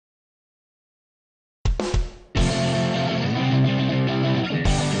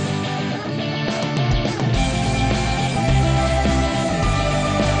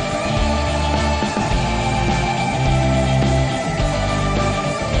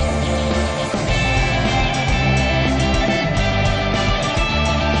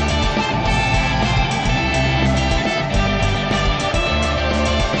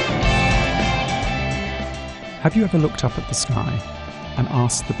Have you ever looked up at the sky and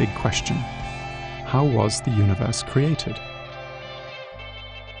asked the big question, how was the universe created?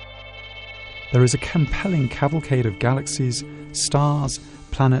 There is a compelling cavalcade of galaxies, stars,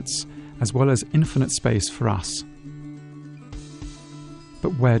 planets, as well as infinite space for us. But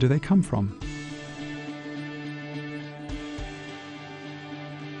where do they come from?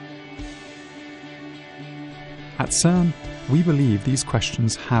 At CERN, we believe these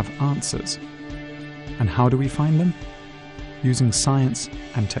questions have answers. And how do we find them? Using science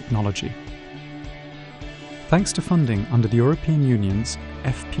and technology. Thanks to funding under the European Union's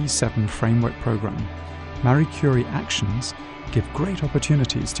FP7 framework programme, Marie Curie Actions give great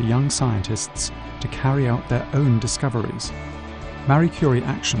opportunities to young scientists to carry out their own discoveries. Marie Curie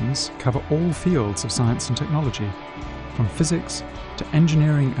Actions cover all fields of science and technology, from physics to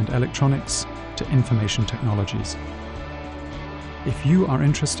engineering and electronics to information technologies. If you are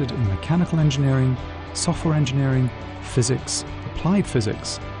interested in mechanical engineering, software engineering, physics, applied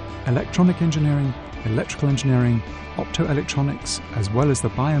physics, electronic engineering, electrical engineering, optoelectronics, as well as the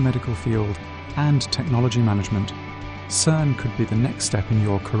biomedical field and technology management, CERN could be the next step in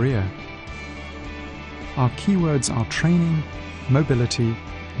your career. Our keywords are training, mobility,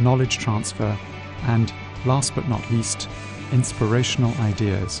 knowledge transfer, and, last but not least, inspirational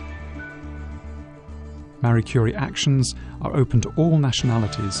ideas. Marie Curie Actions are open to all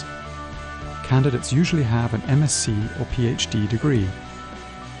nationalities. Candidates usually have an MSc or PhD degree.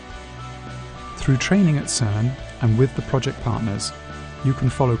 Through training at CERN and with the project partners, you can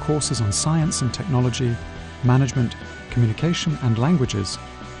follow courses on science and technology, management, communication and languages.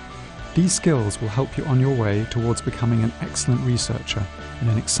 These skills will help you on your way towards becoming an excellent researcher in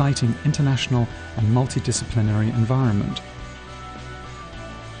an exciting international and multidisciplinary environment.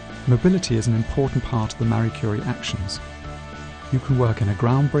 Mobility is an important part of the Marie Curie Actions. You can work in a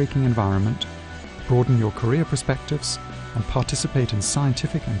groundbreaking environment, broaden your career perspectives, and participate in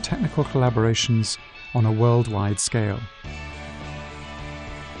scientific and technical collaborations on a worldwide scale.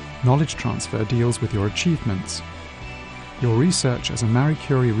 Knowledge transfer deals with your achievements. Your research as a Marie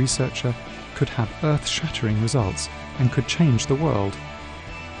Curie researcher could have earth-shattering results and could change the world.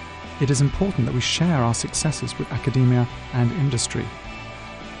 It is important that we share our successes with academia and industry.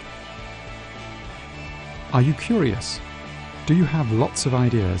 Are you curious? Do you have lots of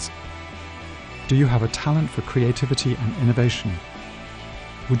ideas? Do you have a talent for creativity and innovation?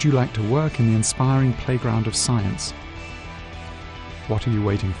 Would you like to work in the inspiring playground of science? What are you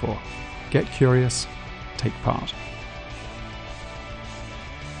waiting for? Get curious, take part.